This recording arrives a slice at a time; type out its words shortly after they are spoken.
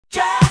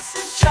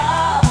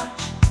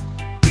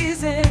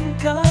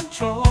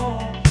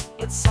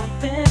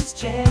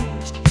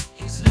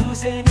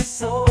losing his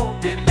soul.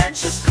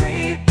 Dementia's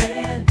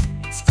creeping,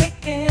 it's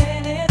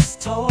taking its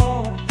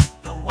toll.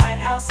 The White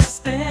House is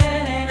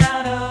spinning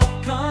out of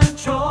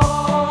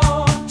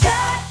control.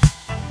 Jack,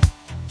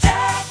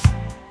 Jack,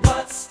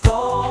 what's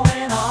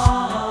going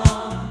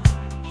on?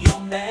 Your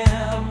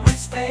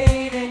memory's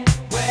fading,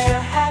 where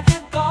have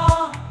you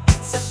gone?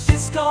 It's a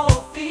disco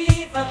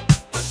fever,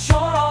 but you're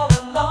all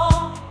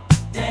alone,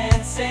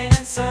 dancing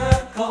in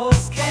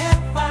circles,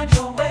 can't find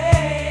your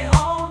way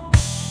home.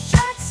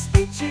 Jack's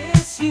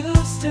speeches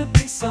used to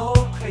be so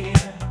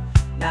clear,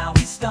 now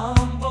he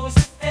stumbles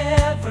with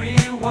every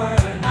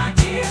word. My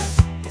dear,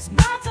 his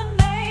mind's a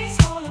maze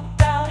full of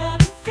doubt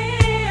and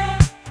fear.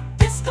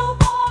 Disco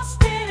ball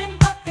spinning,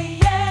 but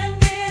the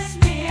end is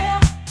near.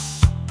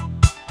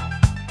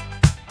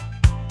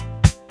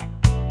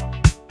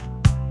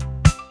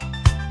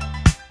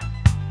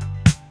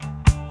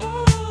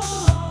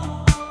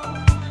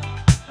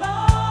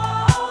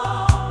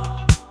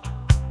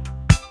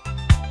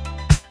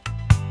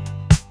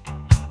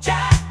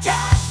 Jack,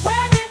 Jack,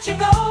 where did you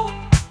go?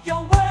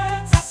 Your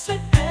words are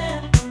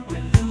slipping,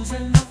 we're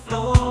losing the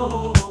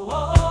flow.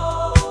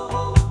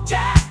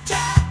 Jack,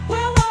 Jack,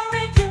 we're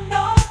worried, you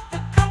know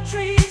the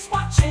country's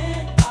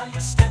watching while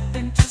you're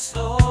stepping too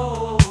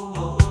slow.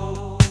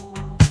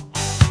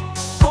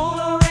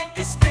 Polaroid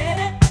is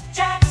spinning,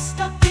 Jack's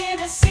stuck in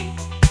his seat.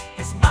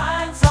 His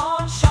mind's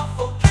on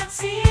shuffle, can't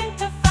seem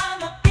to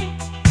find the beat.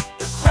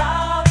 The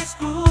crowd is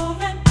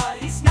grooving, but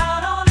he's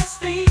not on his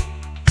feet.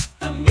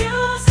 The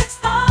music's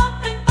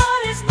thumping,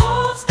 but his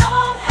moves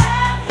don't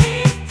have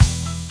heat.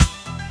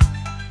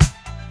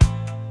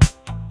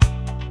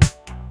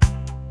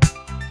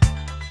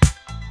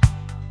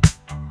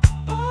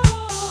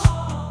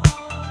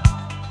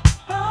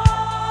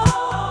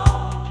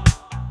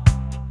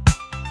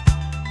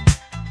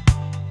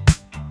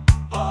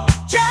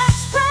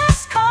 Jack's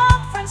press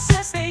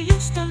conferences, they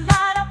used to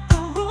light up the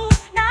room.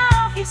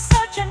 Now he's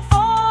searching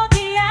for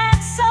the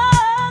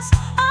answers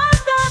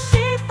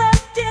underneath the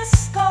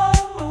disco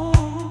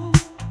room.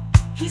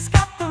 He's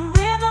got the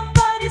rhythm,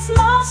 but he's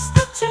lost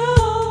the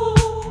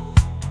tune.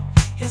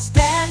 His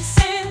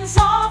dancing's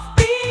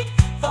offbeat,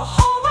 the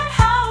whole White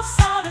House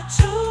out of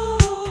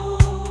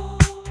tune.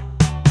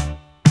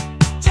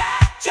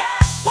 Jack,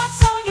 Jack,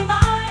 what's on your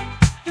mind?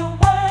 Your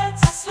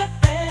words are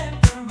slipping,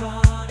 we're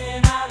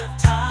running out of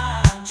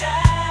time.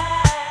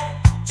 Jack,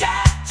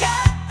 Jack,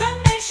 Jack, the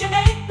nation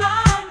ain't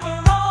blind,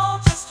 we're all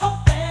just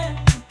hoping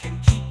you can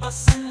keep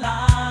us in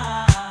line.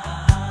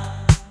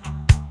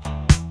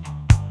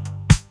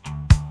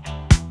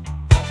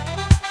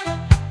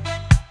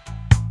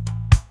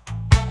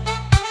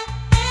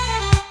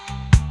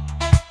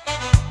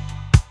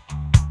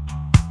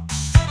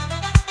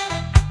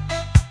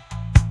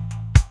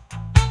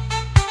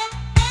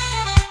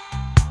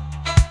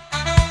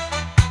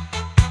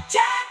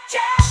 Jack,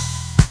 Jack,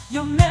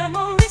 your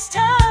memory's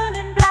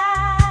turning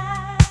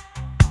black.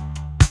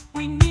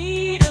 We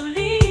need a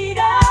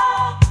leader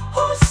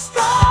who's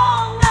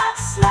strong, not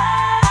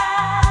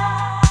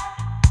slack.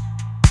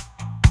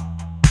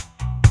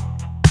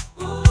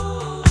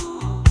 Ooh,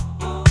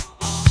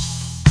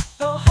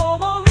 the whole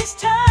world is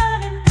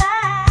turning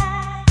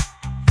black.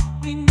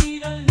 We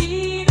need a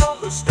leader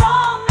who's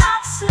strong,